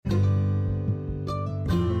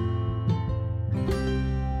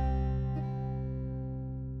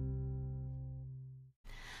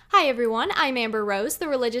Hi everyone, I'm Amber Rose, the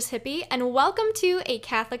religious hippie, and welcome to A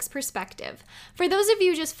Catholic's Perspective. For those of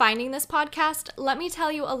you just finding this podcast, let me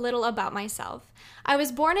tell you a little about myself. I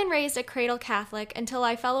was born and raised a cradle Catholic until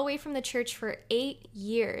I fell away from the church for 8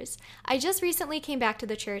 years. I just recently came back to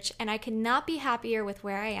the church and I could not be happier with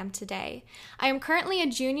where I am today. I am currently a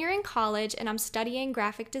junior in college and I'm studying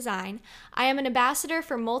graphic design. I am an ambassador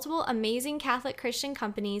for multiple amazing Catholic Christian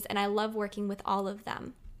companies and I love working with all of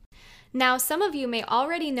them. Now, some of you may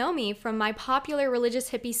already know me from my popular religious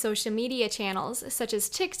hippie social media channels, such as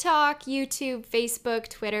TikTok, YouTube, Facebook,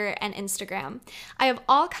 Twitter, and Instagram. I have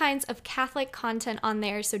all kinds of Catholic content on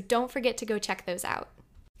there, so don't forget to go check those out.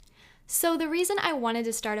 So the reason I wanted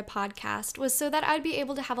to start a podcast was so that I'd be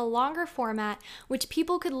able to have a longer format which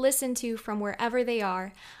people could listen to from wherever they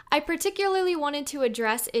are. I particularly wanted to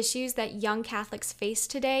address issues that young Catholics face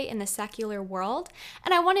today in the secular world,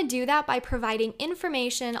 and I want to do that by providing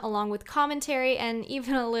information along with commentary and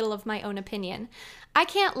even a little of my own opinion. I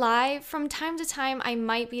can't lie, from time to time I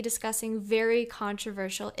might be discussing very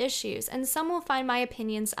controversial issues, and some will find my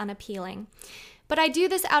opinions unappealing. But I do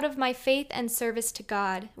this out of my faith and service to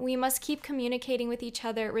God. We must keep communicating with each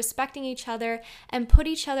other, respecting each other, and put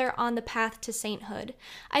each other on the path to sainthood.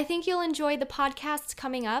 I think you'll enjoy the podcasts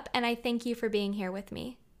coming up, and I thank you for being here with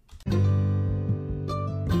me.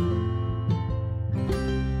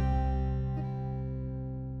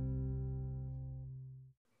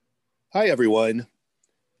 Hi, everyone.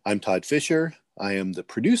 I'm Todd Fisher. I am the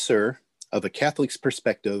producer of A Catholic's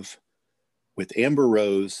Perspective with Amber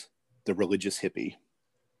Rose, the religious hippie.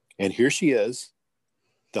 And here she is,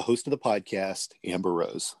 the host of the podcast, Amber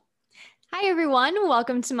Rose. Hi, everyone.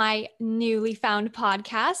 Welcome to my newly found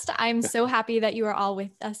podcast. I'm so happy that you are all with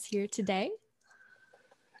us here today.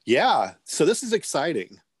 Yeah, so this is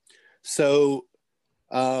exciting. So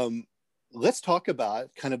let's talk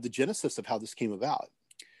about kind of the genesis of how this came about.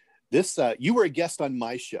 You were a guest on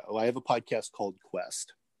my show. I have a podcast called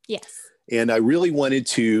Quest. Yes. And I really wanted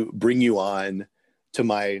to bring you on to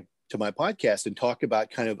my podcast and talk about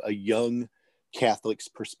kind of a young Catholic's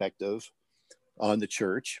perspective on the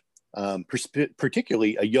church,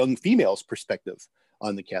 particularly a young female's perspective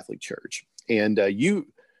on the Catholic Church. And you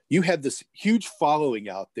have this huge following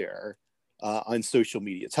out there on social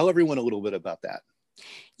media. Tell everyone a little bit about that.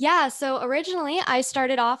 Yeah, so originally I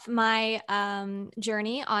started off my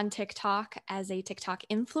journey on TikTok as a TikTok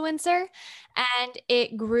influencer, and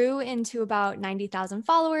it grew into about 90,000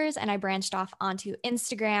 followers, and I branched off onto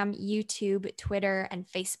Instagram, YouTube, Twitter, and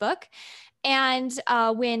Facebook. And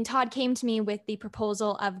when Todd came to me with the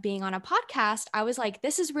proposal of being on a podcast, I was like,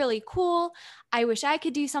 this is really cool. I wish I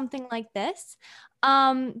could do something like this.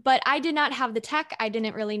 But I did not have the tech. I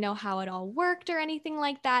didn't really know how it all worked or anything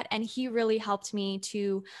like that. And he really helped me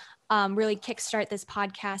to really kickstart this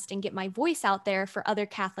podcast and get my voice out there for other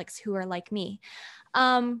Catholics who are like me.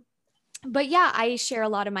 But yeah, I share a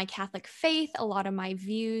lot of my Catholic faith, a lot of my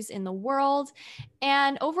views in the world.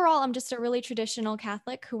 And overall, I'm just a really traditional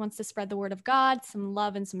Catholic who wants to spread the word of God, some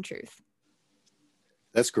love and some truth.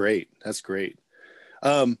 That's great. That's great.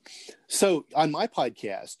 So on my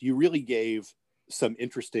podcast, you really gave some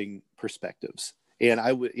interesting perspectives. And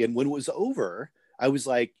when it was over, I was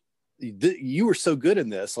like, you were so good in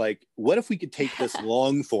this. Like, what if we could take this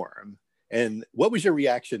long form? And what was your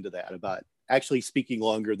reaction to that about actually speaking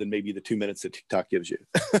longer than maybe the 2 minutes that TikTok gives you?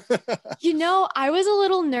 I was a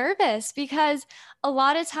little nervous because a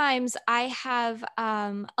lot of times I have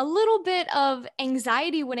a little bit of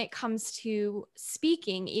anxiety when it comes to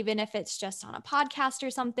speaking, even if it's just on a podcast or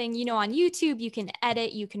something. On YouTube, you can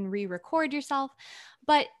edit, you can re-record yourself.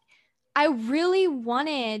 But I really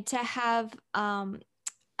wanted to have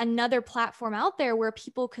another platform out there where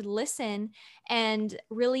people could listen and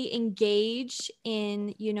really engage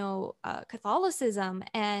in, Catholicism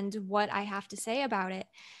and what I have to say about it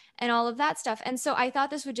and all of that stuff. And so I thought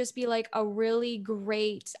this would just be like a really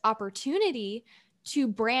great opportunity to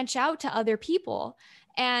branch out to other people.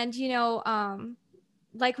 And,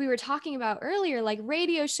 like we were talking about earlier, like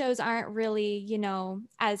radio shows aren't really,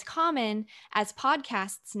 as common as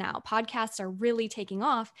podcasts now. Podcasts are really taking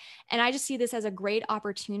off. And I just see this as a great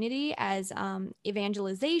opportunity as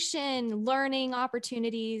evangelization, learning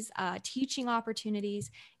opportunities, teaching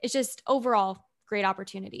opportunities. It's just overall great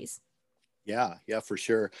opportunities. Yeah, for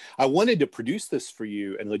sure. I wanted to produce this for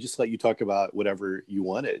you and just let you talk about whatever you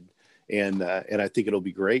wanted. And I think it'll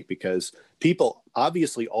be great because people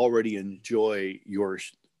obviously already enjoy your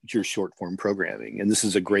short form programming. And this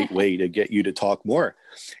is a great way to get you to talk more.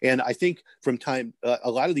 And I think from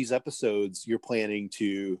a lot of these episodes, you're planning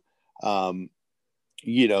to,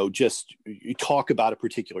 just talk about a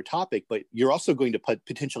particular topic, but you're also going to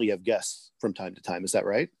potentially have guests from time to time. Is that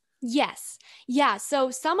right? Yes. Yeah.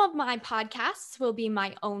 So some of my podcasts will be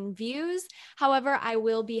my own views. However, I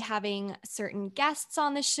will be having certain guests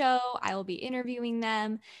on the show. I will be interviewing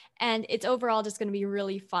them, and it's overall just going to be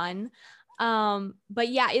really fun. But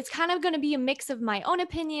yeah, it's kind of going to be a mix of my own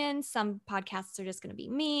opinions. Some podcasts are just going to be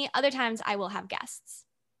me. Other times I will have guests.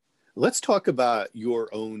 Let's talk about your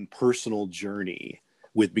own personal journey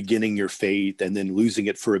with beginning your faith and then losing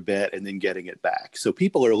it for a bit and then getting it back. So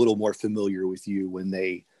people are a little more familiar with you when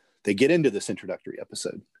they get into this introductory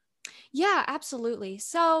episode. Yeah, absolutely.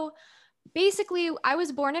 So basically, I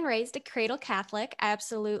was born and raised a cradle Catholic. I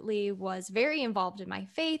absolutely was very involved in my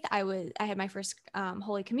faith. I had my first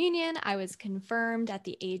Holy Communion. I was confirmed at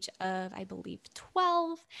the age of, I believe,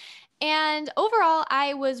 12. And overall,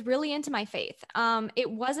 I was really into my faith.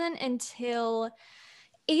 It wasn't until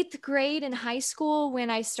eighth grade in high school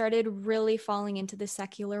when I started really falling into the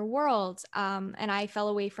secular world. And I fell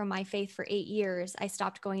away from my faith for 8 years. I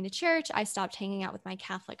stopped going to church. I stopped hanging out with my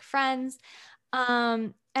Catholic friends.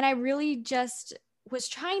 And I really just was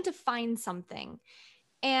trying to find something.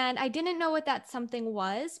 And I didn't know what that something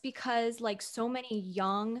was because, like so many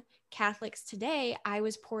young Catholics today, I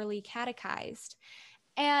was poorly catechized.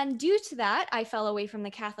 And due to that, I fell away from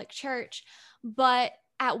the Catholic Church. But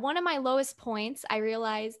at one of my lowest points, I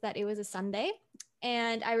realized that it was a Sunday.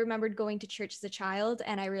 And I remembered going to church as a child,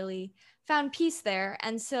 and I really found peace there.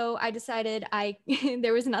 And so I decided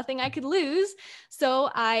there was nothing I could lose.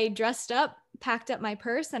 So I dressed up, packed up my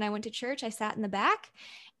purse, and I went to church. I sat in the back.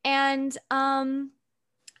 And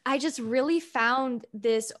I just really found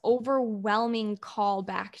this overwhelming call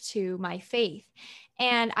back to my faith.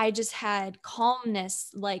 And I just had calmness,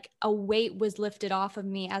 like a weight was lifted off of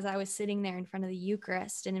me as I was sitting there in front of the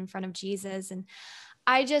Eucharist and in front of Jesus. And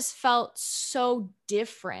I just felt so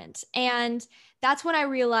different. And that's when I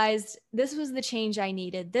realized this was the change I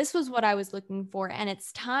needed. This was what I was looking for. And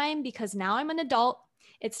it's time, because now I'm an adult.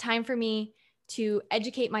 It's time for me to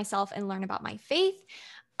educate myself and learn about my faith.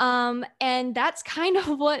 And that's kind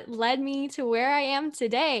of what led me to where I am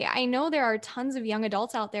today. I know there are tons of young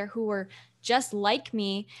adults out there who are just like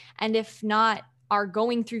me, and if not, are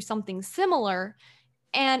going through something similar.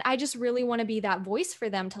 And I just really want to be that voice for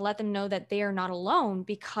them to let them know that they are not alone,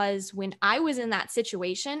 because when I was in that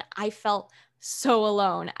situation, I felt so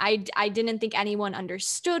alone. I didn't think anyone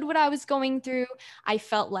understood what I was going through. I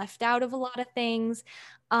felt left out of a lot of things.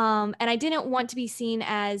 And I didn't want to be seen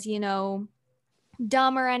as,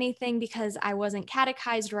 dumb or anything because I wasn't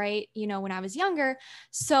catechized right, when I was younger.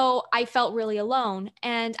 So I felt really alone.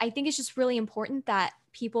 And I think it's just really important that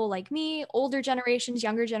people like me, older generations,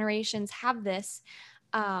 younger generations, have this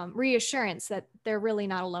reassurance that they're really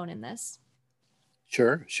not alone in this.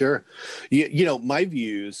 Sure, sure. My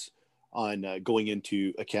views on going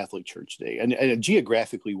into a Catholic church today, and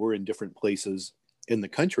geographically, we're in different places in the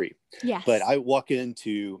country. Yes. But I walk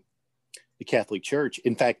into the Catholic Church.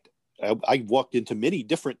 In fact, I walked into many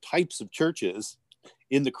different types of churches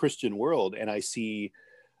in the Christian world, and I see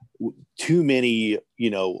too many,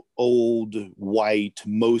 old, white,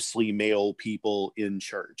 mostly male people in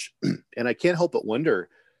church. And I can't help but wonder,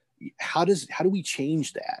 how do we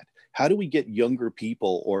change that? How do we get younger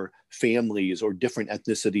people or families or different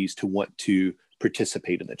ethnicities to want to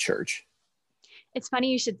participate in the church? It's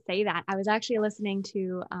funny you should say that. I was actually listening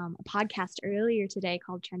to a podcast earlier today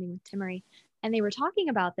called Trending with Timmery, and they were talking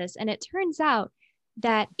about this. And it turns out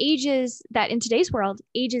that in today's world,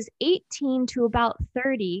 ages 18 to about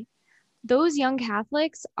 30, those young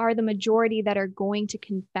Catholics are the majority that are going to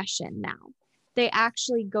confession now. They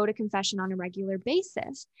actually go to confession on a regular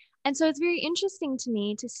basis. And so it's very interesting to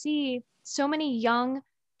me to see so many young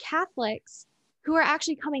Catholics who are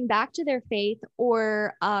actually coming back to their faith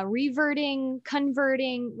or reverting,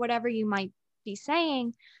 converting, whatever you might be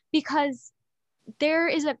saying, because there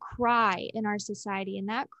is a cry in our society, and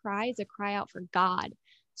that cry is a cry out for God.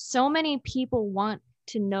 So many people want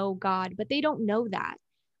to know God, but they don't know that.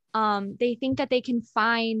 They think that they can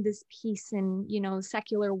find this peace in,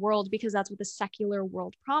 secular world because that's what the secular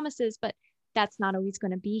world promises, but that's not always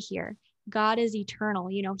going to be here. God is eternal.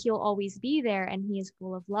 He'll always be there, and he is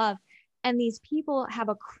full of love. And these people have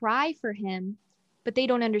a cry for him, but they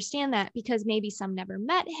don't understand that because maybe some never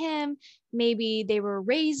met him. Maybe they were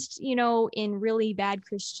raised, in really bad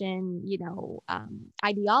Christian,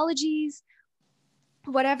 ideologies,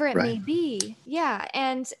 whatever it may be. Yeah.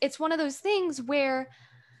 And it's one of those things where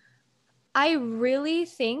I really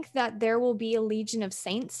think that there will be a legion of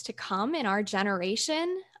saints to come in our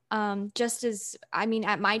generation. Just as,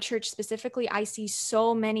 at my church specifically, I see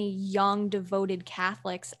so many young, devoted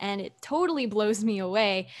Catholics, and it totally blows me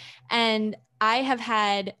away. And I have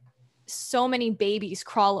had so many babies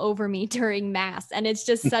crawl over me during Mass. And it's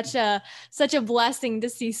just such a blessing to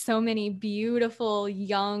see so many beautiful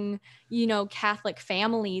young, Catholic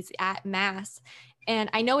families at Mass. And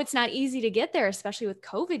I know it's not easy to get there, especially with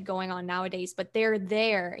COVID going on nowadays, but they're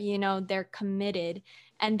there, they're committed.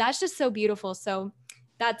 And that's just so beautiful. So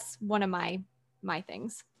that's one of my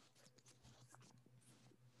things.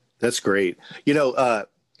 That's great.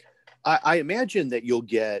 I imagine that you'll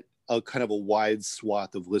get a kind of a wide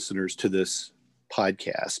swath of listeners to this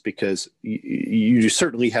podcast because you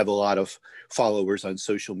certainly have a lot of followers on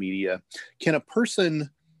social media. Can a person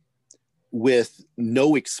with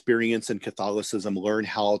no experience in Catholicism learn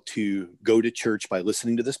how to go to church by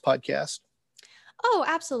listening to this podcast? Oh,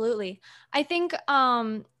 absolutely. I think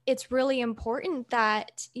it's really important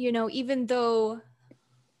that, even though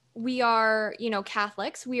we are,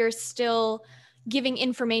 Catholics, we are still giving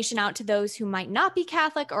information out to those who might not be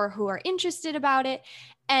Catholic or who are interested about it.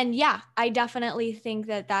 And yeah, I definitely think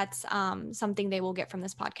that that's something they will get from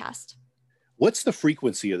this podcast. What's the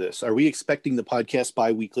frequency of this? Are we expecting the podcast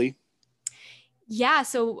bi-weekly? Yeah,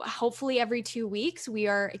 so hopefully every 2 weeks we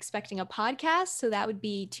are expecting a podcast. So that would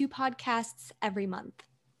be 2 podcasts every month.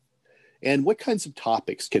 And what kinds of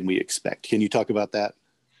topics can we expect? Can you talk about that?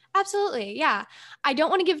 Absolutely. Yeah. I don't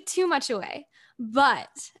want to give too much away,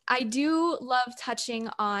 but I do love touching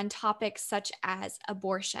on topics such as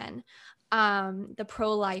abortion, the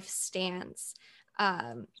pro-life stance.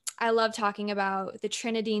 I love talking about the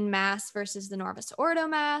Trinitine Mass versus the Novus Ordo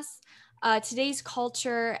Mass, today's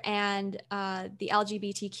culture and the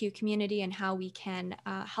LGBTQ community and how we can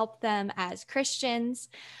help them as Christians,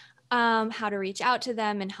 how to reach out to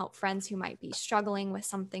them and help friends who might be struggling with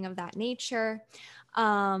something of that nature.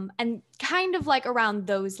 And kind of like around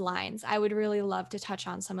those lines, I would really love to touch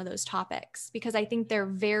on some of those topics because I think they're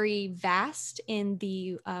very vast in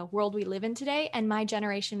the world we live in today. And my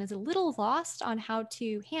generation is a little lost on how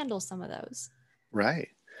to handle some of those. Right.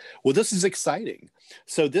 Well, this is exciting.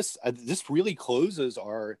 So this really closes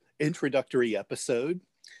our introductory episode.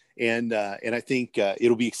 And I think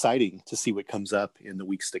it'll be exciting to see what comes up in the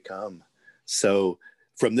weeks to come. So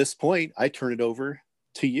from this point, I turn it over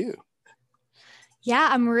to you. Yeah,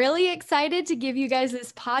 I'm really excited to give you guys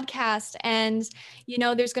this podcast. And,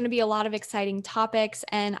 there's going to be a lot of exciting topics.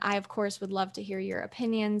 And I, of course, would love to hear your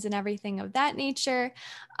opinions and everything of that nature.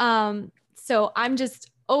 So I'm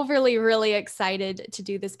just overly, really excited to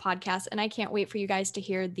do this podcast. And I can't wait for you guys to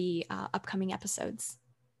hear the upcoming episodes.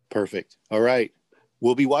 Perfect. All right.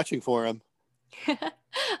 We'll be watching for them.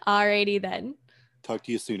 Alrighty then. Talk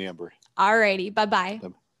to you soon, Amber. Alrighty. Bye-bye. Bye.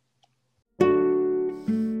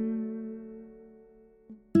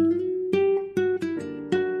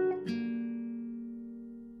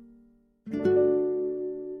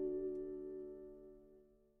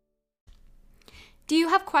 Do you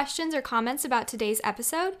have questions or comments about today's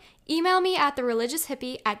episode? Email me at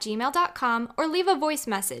thereligioushippie@gmail.com or leave a voice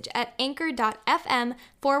message at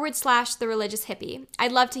anchor.fm/thereligioushippie.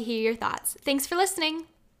 I'd love to hear your thoughts. Thanks for listening.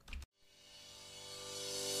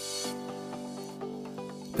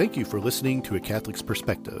 Thank you for listening to A Catholic's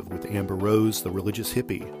Perspective with Amber Rose, the religious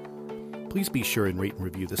hippie. Please be sure and rate and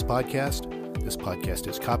review this podcast. This podcast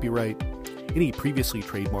is copyright. Any previously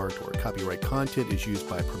trademarked or copyright content is used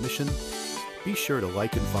by permission. Be sure to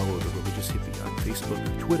like and follow The Religious Hippie on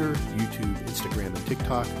Facebook, Twitter, YouTube, Instagram, and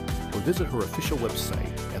TikTok, or visit her official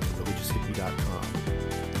website at thereligioushippie.com.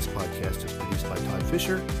 This podcast is produced by Todd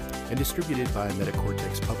Fisher and distributed by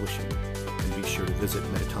Metacortex Publishing. And be sure to visit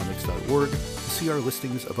metatomics.org to see our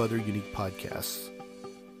listings of other unique podcasts.